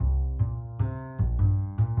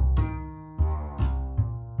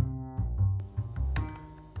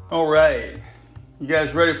All right. You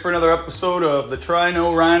guys ready for another episode of the Try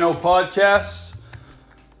No Rhino podcast?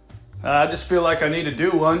 I just feel like I need to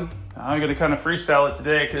do one. I'm going to kind of freestyle it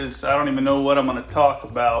today because I don't even know what I'm going to talk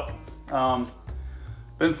about.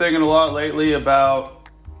 Been thinking a lot lately about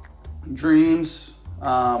dreams,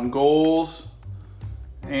 goals,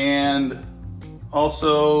 and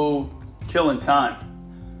also killing time.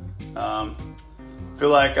 Feel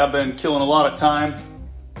like I've been killing a lot of time.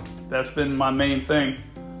 That's been my main thing.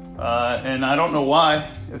 And I don't know why.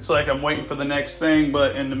 It's like I'm waiting for the next thing,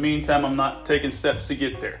 but in the meantime, I'm not taking steps to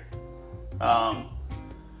get there.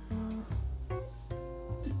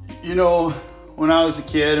 When I was a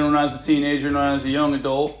kid and when I was a teenager and when I was a young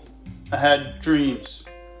adult, I had dreams.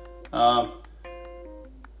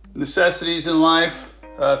 Necessities in life,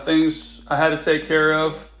 things I had to take care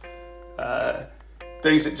of,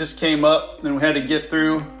 things that just came up and we had to get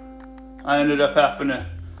through. I ended up having to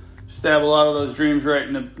stab a lot of those dreams right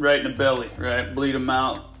in the belly, right? Bleed them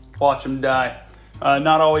out, watch them die.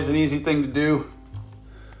 Not always an easy thing to do.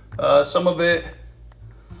 Some of it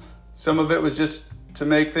was just to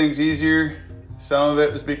make things easier. Some of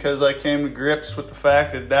it was because I came to grips with the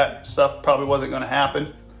fact that stuff probably wasn't going to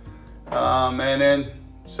happen. And then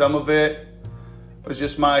some of it was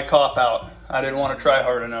just my cop-out. I didn't want to try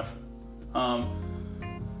hard enough. I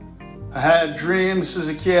had dreams as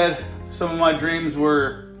a kid. Some of my dreams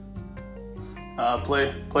were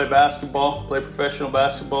play basketball, play professional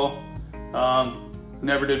basketball.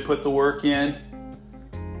 Never did put the work in.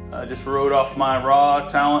 I just rode off my raw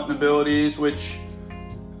talent and abilities, which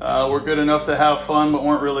were good enough to have fun, but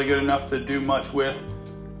weren't really good enough to do much with.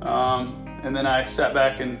 And then I sat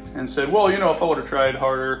back and said, well, if I would have tried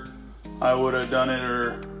harder, I would have done it.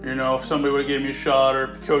 Or, if somebody would have gave me a shot, or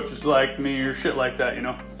if the coaches liked me, or shit like that,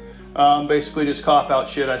 Basically just cop-out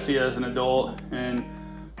shit I see as an adult. And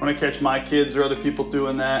when I catch my kids or other people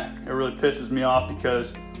doing that, it really pisses me off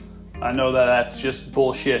because I know that that's just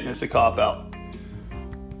bullshit and it's a cop-out.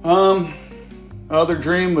 Other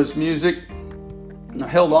dream was music. I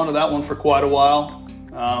held on to that one for quite a while.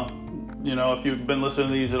 If you've been listening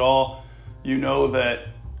to these at all, you know that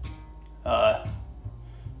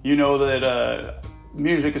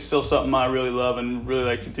music is still something I really love and really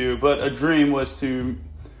like to do. But a dream was to,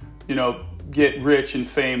 get rich and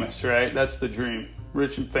famous, right? That's the dream,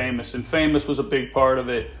 rich and famous. And famous was a big part of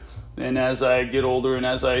it. And as I get older and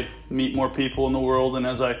as I meet more people in the world and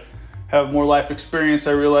as I have more life experience,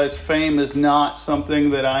 I realize fame is not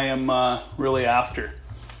something that I am really after.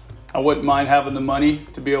 I wouldn't mind having the money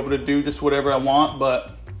to be able to do just whatever I want,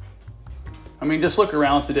 but just look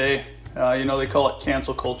around today. They call it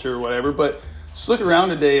cancel culture or whatever, but just look around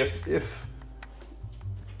today.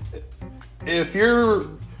 If you're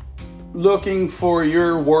looking for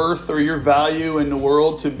your worth or your value in the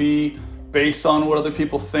world to be based on what other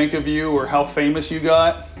people think of you or how famous you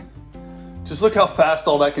got, just look how fast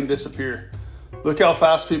all that can disappear. Look how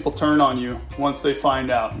fast people turn on you once they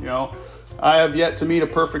find out. I have yet to meet a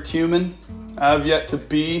perfect human. I have yet to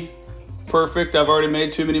be perfect. I've already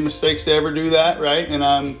made too many mistakes to ever do that, right? And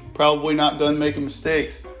I'm probably not done making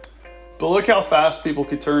mistakes. But look how fast people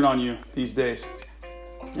can turn on you these days.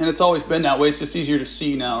 And it's always been that way. It's just easier to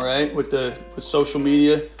see now, right? With social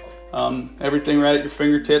media, everything right at your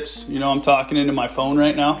fingertips. I'm talking into my phone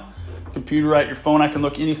right now. Computer right at your phone. I can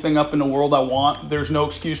look anything up in the world I want. There's no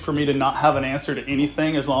excuse for me to not have an answer to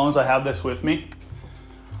anything as long as I have this with me.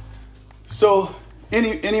 So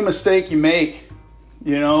any mistake you make,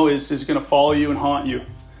 is going to follow you and haunt you.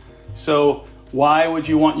 So why would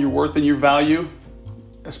you want your worth and your value,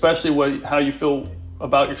 especially how you feel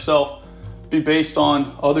about yourself, be based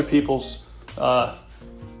on other people's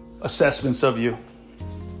assessments of you?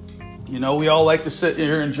 We all like to sit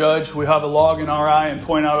here and judge. We have a log in our eye and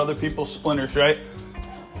point out other people's splinters, right?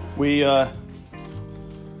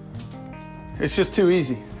 It's just too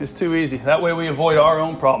easy. It's too easy. That way we avoid our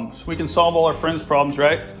own problems. We can solve all our friends' problems,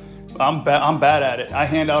 right? I'm bad at it. I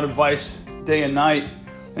hand out advice day and night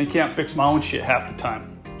and can't fix my own shit half the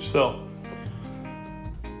time. So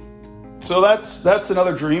that's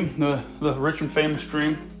another dream. The rich and famous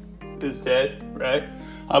dream is dead, right?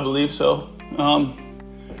 I believe so.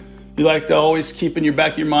 You like to always keep in your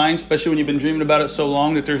back of your mind, especially when you've been dreaming about it so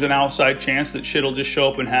long, that there's an outside chance that shit will just show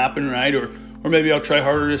up and happen, right? Or maybe I'll try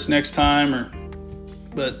harder this next time.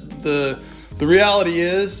 But the reality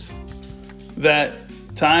is that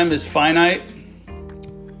time is finite.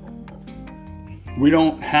 We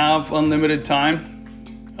don't have unlimited time.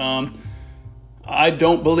 I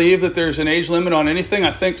don't believe that there's an age limit on anything.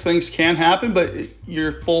 I think things can happen, but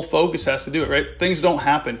your full focus has to do it, right? Things don't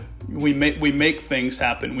happen. We make things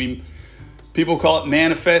happen. People call it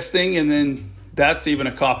manifesting, and then that's even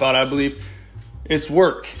a cop-out, I believe. It's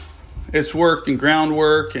work. It's work and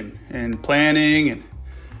groundwork and planning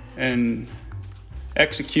and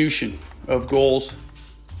execution of goals.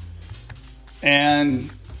 And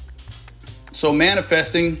so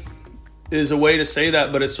manifesting is a way to say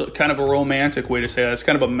that, but it's kind of a romantic way to say that. It's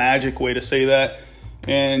kind of a magic way to say that.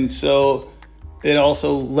 And so it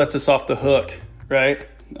also lets us off the hook, right?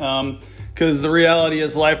 Because the reality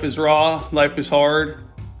is life is raw, life is hard,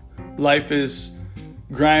 life is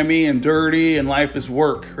grimy and dirty, and life is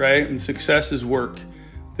work, right? And success is work.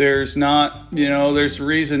 There's not, there's a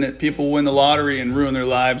reason that people win the lottery and ruin their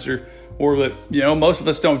lives, or that, most of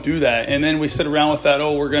us don't do that. And then we sit around with that,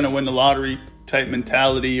 we're going to win the lottery type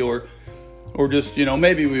mentality, or just,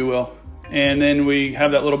 maybe we will. And then we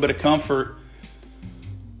have that little bit of comfort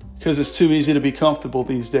because it's too easy to be comfortable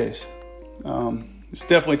these days. It's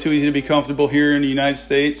definitely too easy to be comfortable here in the United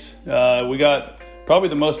States. We got probably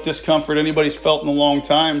the most discomfort anybody's felt in a long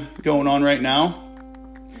time going on right now.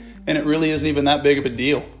 And it really isn't even that big of a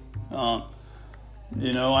deal.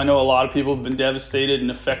 I know a lot of people have been devastated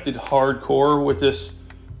and affected hardcore with this,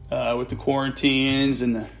 with the quarantines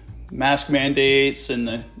and the mask mandates and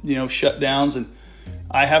the, shutdowns. And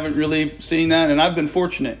I haven't really seen that. And I've been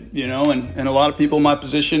fortunate, and a lot of people in my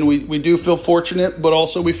position, we do feel fortunate, but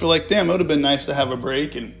also we feel like, damn, it would have been nice to have a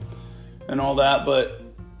break and all that. But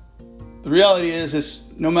the reality is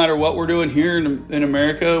no matter what we're doing here in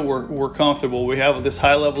America, we're comfortable. We have this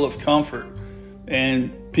high level of comfort.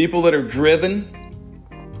 And people that are driven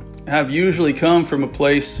have usually come from a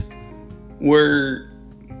place where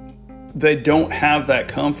they don't have that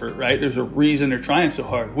comfort, right? There's a reason they're trying so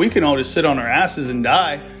hard. We can all just sit on our asses and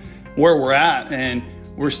die where we're at, and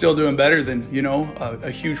we're still doing better than,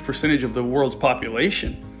 a huge percentage of the world's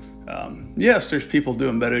population. Yes, there's people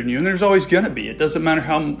doing better than you, and there's always going to be. It doesn't matter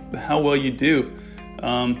how well you do.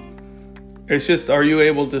 It's just, are you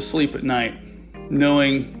able to sleep at night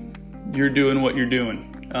knowing you're doing what you're doing?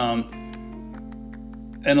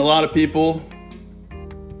 And a lot of people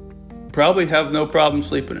probably have no problem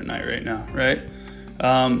sleeping at night right now, right?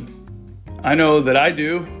 I know that I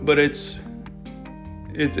do, but it's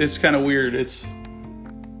kind of weird.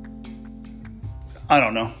 I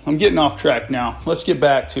don't know. I'm getting off track now. Let's get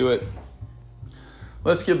back to it.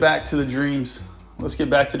 Let's get back to the dreams. Let's get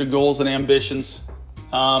back to the goals and ambitions.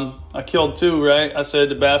 I killed 2, right? I said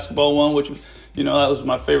the basketball one, which was, that was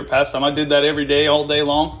my favorite pastime. I did that every day, all day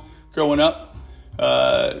long, growing up.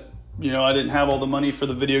 I didn't have all the money for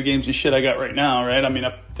the video games and shit I got right now, right? I mean,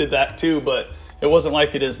 I did that too, but it wasn't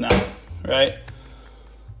like it is now, right?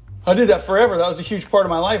 I did that forever. That was a huge part of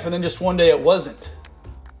my life. And then just one day it wasn't.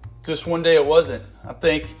 I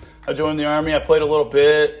think I joined the Army. I played a little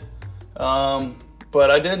bit,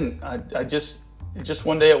 but I didn't. Just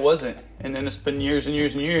one day it wasn't. And then it's been years and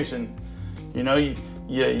years and years. And,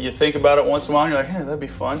 you think about it once in a while and you're like, hey, that'd be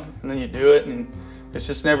fun. And then you do it and it's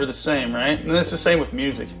just never the same, right? And it's the same with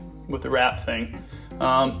music, with the rap thing.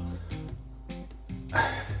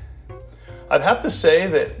 I'd have to say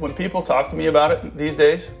that when people talk to me about it these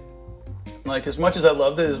days, like as much as I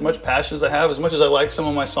loved it, as much passion as I have, as much as I like some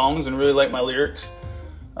of my songs and really like my lyrics,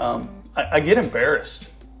 I get embarrassed.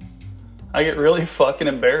 I get really fucking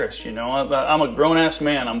embarrassed, I'm a grown-ass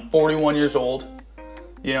man. I'm 41 years old,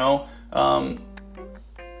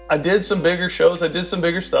 I did some bigger shows. I did some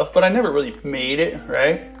bigger stuff, but I never really made it,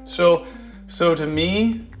 right? So to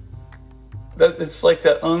me, that it's like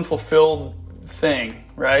that unfulfilled thing,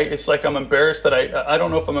 right? It's like I'm embarrassed that I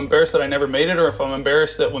don't know if I'm embarrassed that I never made it, or if I'm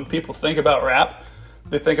embarrassed that when people think about rap,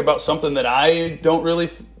 they think about something that I don't really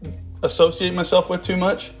associate myself with too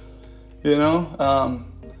much,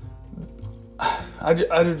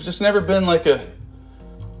 I've just never been like a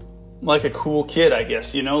cool kid, I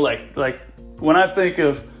guess, like when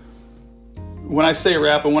I say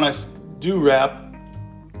rap and when I do rap,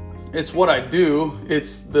 it's what I do.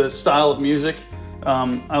 It's the style of music.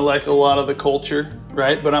 I like a lot of the culture,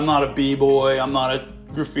 right? But I'm not a b-boy. I'm not a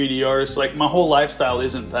graffiti artist. Like my whole lifestyle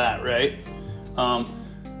isn't that, right?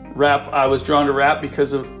 Rap, I was drawn to rap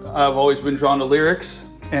because I've always been drawn to lyrics,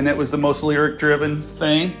 and it was the most lyric-driven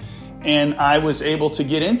thing. And I was able to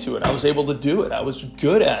get into it. I was able to do it. I was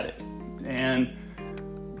good at it.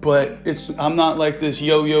 But I'm not like this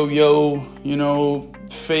yo,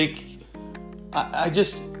 fake. I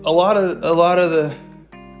just, a lot of the,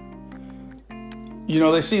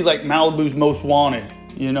 they see like Malibu's Most Wanted,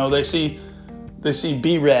 they see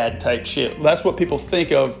B-Rad type shit. That's what people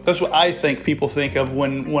think of. That's what I think people think of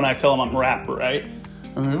when I tell them I'm a rapper, right?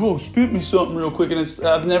 I'm like, spit me something real quick. And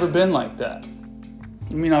I've never been like that.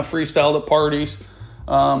 I mean, I freestyled at parties,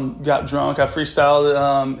 got drunk. I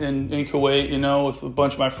freestyled in Kuwait, with a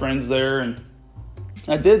bunch of my friends there. And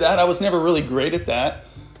I did that. I was never really great at that.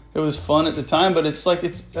 It was fun at the time, but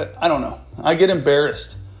I don't know. I get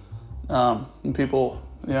embarrassed when people,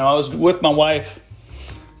 I was with my wife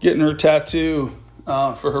getting her tattoo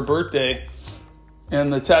for her birthday,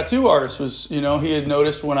 and the tattoo artist was, he had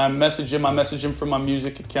noticed when I messaged him from my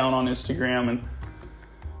music account on Instagram, and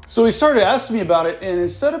so he started asking me about it, and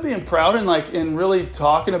instead of being proud and really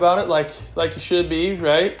talking about it like you should be,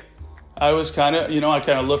 right? I was kind of, I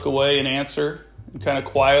kind of look away and answer kind of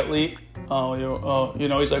quietly.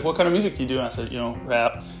 He's like, "What kind of music do you do?" And I said,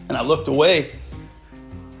 "Rap." And I looked away,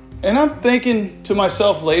 and I'm thinking to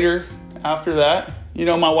myself later after that,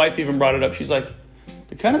 my wife even brought it up. She's like,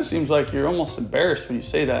 "It kind of seems like you're almost embarrassed when you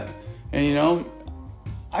say that." And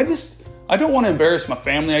I don't want to embarrass my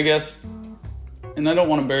family, I guess. And I don't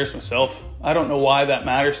want to embarrass myself. I don't know why that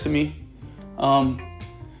matters to me.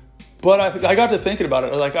 But I got to thinking about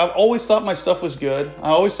it. Like, I've always thought my stuff was good. I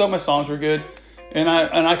always thought my songs were good. And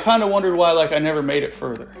I kind of wondered why, I never made it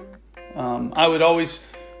further. I would always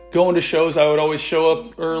go into shows. I would always show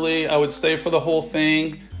up early. I would stay for the whole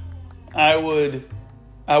thing. I would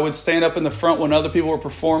stand up in the front when other people were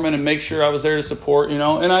performing and make sure I was there to support, and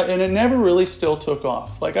it never really still took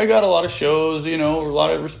off. I got a lot of shows, a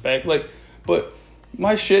lot of respect, but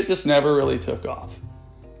my shit just never really took off.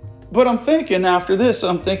 But I'm thinking after this,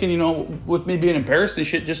 with me being embarrassed and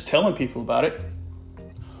shit, just telling people about it.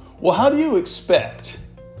 Well, how do you expect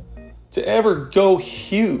to ever go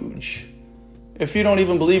huge if you don't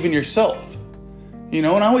even believe in yourself? And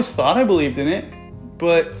I always thought I believed in it,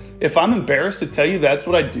 but if I'm embarrassed to tell you that's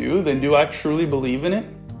what I do, then do I truly believe in it?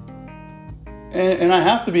 And I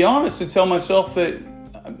have to be honest and tell myself that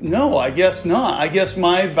no, I guess not. I guess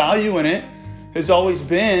my value in it has always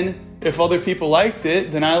been, if other people liked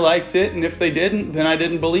it, then I liked it. And if they didn't, then I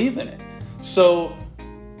didn't believe in it. So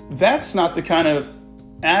that's not the kind of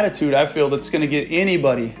attitude I feel that's going to get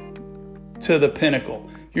anybody to the pinnacle.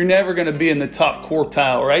 You're never going to be in the top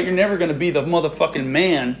quartile, right? You're never going to be the motherfucking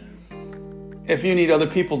man if you need other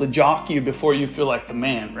people to jock you before you feel like the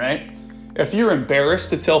man, right? If you're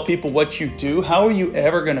embarrassed to tell people what you do, how are you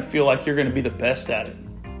ever going to feel like you're going to be the best at it?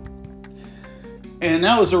 And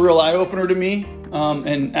that was a real eye-opener to me.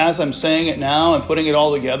 And as I'm saying it now and putting it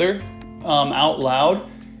all together out loud,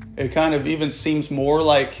 it kind of even seems more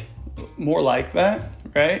like that,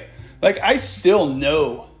 right? I still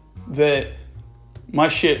know that my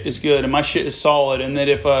shit is good and my shit is solid, and that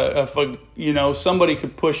if somebody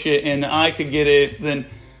could push it and I could get it, then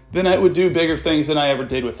I would do bigger things than I ever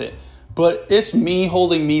did with it. But it's me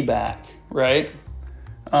holding me back, right?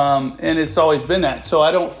 And it's always been that. So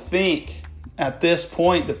I don't think at this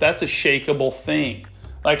point that's a shakeable thing.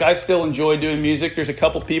 I still enjoy doing music. There's a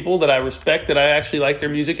couple people that I respect that I actually like their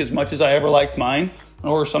music as much as I ever liked mine,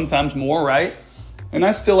 or sometimes more, right? And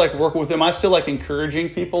I still like working with them. I still like encouraging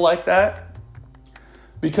people like that,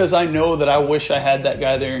 because I know that I wish I had that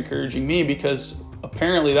guy there encouraging me, because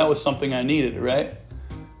apparently that was something I needed, right?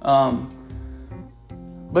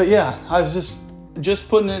 But yeah, I was just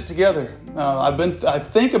putting it together. I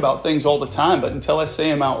think about things all the time, but until I say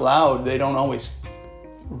them out loud, they don't always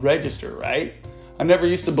register, right? I never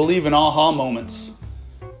used to believe in aha moments,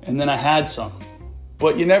 and then I had some.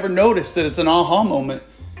 But you never notice that it's an aha moment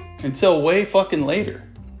until way fucking later.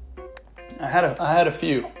 I had a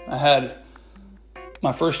few. I had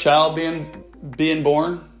my first child being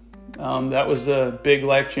born. That was a big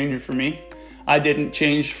life changer for me. I didn't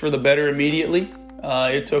change for the better immediately.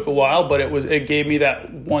 It took a while, but it gave me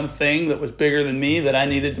that one thing that was bigger than me that I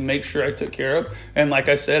needed to make sure I took care of. And like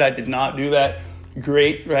I said, I did not do that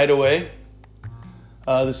great right away.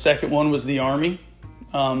 The second one was the Army.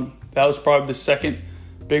 That was probably the second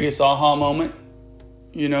biggest aha moment,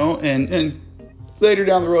 and later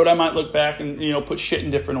down the road, I might look back and, put shit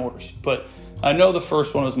in different orders. But I know the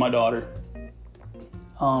first one was my daughter.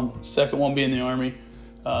 Second one being the Army.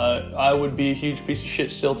 I would be a huge piece of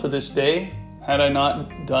shit still to this day had I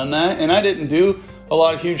not done that. And I didn't do a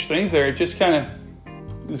lot of huge things there. It just kind of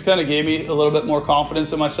gave me a little bit more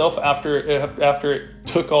confidence in myself after it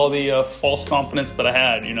took all the false confidence that I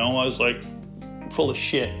had. I was full of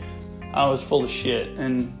shit. I was full of shit.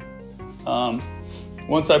 And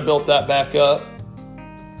once I built that back up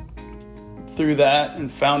through that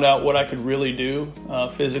and found out what I could really do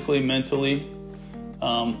physically, mentally,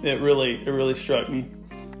 it really struck me.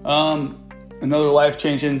 Another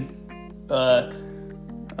life-changing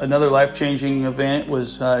event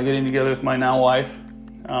was getting together with my now wife.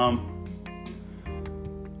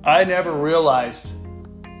 I never realized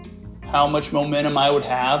how much momentum I would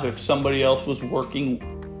have if somebody else was working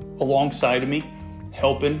alongside of me,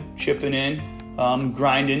 helping, chipping in,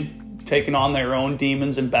 grinding, taking on their own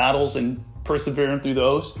demons and battles and persevering through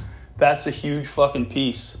those, that's a huge fucking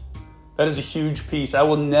piece. That is a huge piece. I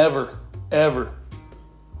will never, ever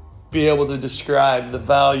be able to describe the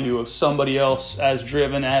value of somebody else as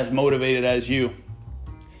driven, as motivated as you.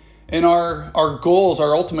 And our goals,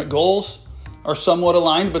 our ultimate goals, are somewhat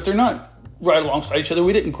aligned, but they're not right alongside each other.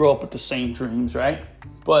 We didn't grow up with the same dreams, right?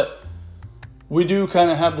 But we do kind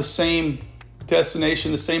of have the same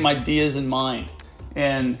destination, the same ideas in mind.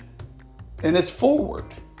 And it's forward,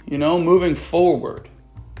 moving forward.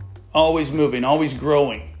 Always moving, always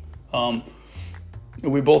growing.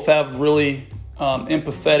 We both have really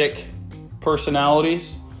empathetic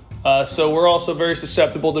personalities. So we're also very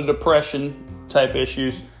susceptible to depression type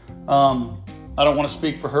issues. I don't want to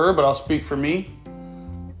speak for her, but I'll speak for me.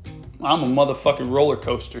 I'm a motherfucking roller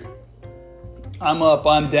coaster. I'm up,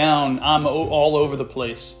 I'm down, I'm all over the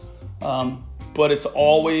place. But it's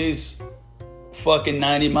always fucking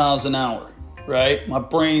 90 miles an hour, right? My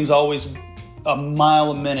brain's always a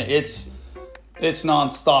mile a minute. It's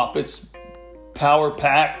nonstop. It's power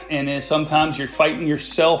packed, and sometimes you're fighting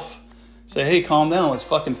yourself. Say, hey, calm down. Let's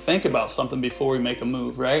fucking think about something before we make a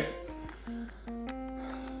move, right?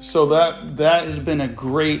 So that has been a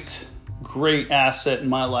great asset in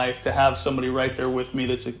my life, to have somebody right there with me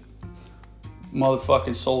that's a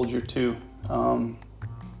motherfucking soldier too.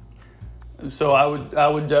 So I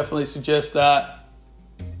would definitely suggest that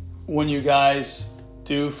when you guys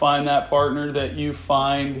do find that partner, that you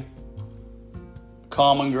find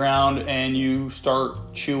common ground and you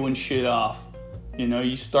start chewing shit off.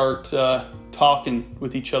 You start talking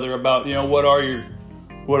with each other about, what are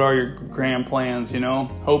your grand plans,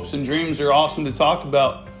 Hopes and dreams are awesome to talk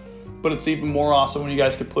about, but it's even more awesome when you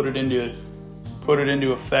guys can put it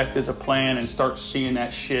into effect as a plan and start seeing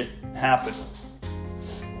that shit happen.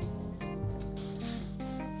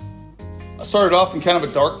 I started off in kind of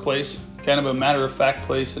a dark place, kind of a matter-of-fact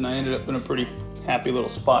place, and I ended up in a pretty happy little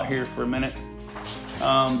spot here for a minute.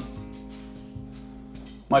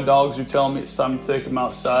 My dogs are telling me it's time to take them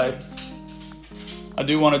outside. I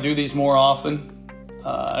do want to do these more often.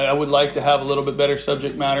 I would like to have a little bit better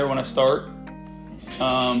subject matter when I start.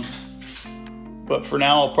 But for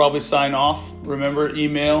now, I'll probably sign off. Remember,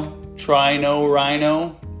 email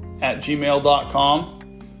trinorhino@gmail.com.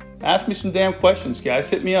 Ask me some damn questions, guys.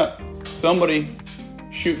 Hit me up. Somebody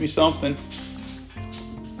shoot me something.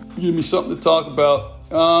 Give me something to talk about.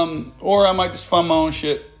 Or I might just find my own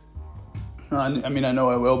shit. I know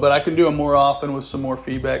I will, but I can do it more often with some more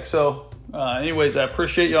feedback. So anyways, I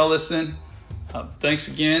appreciate y'all listening. Thanks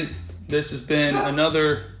again. This has been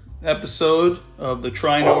another episode of the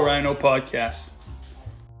Try No Rhino podcast.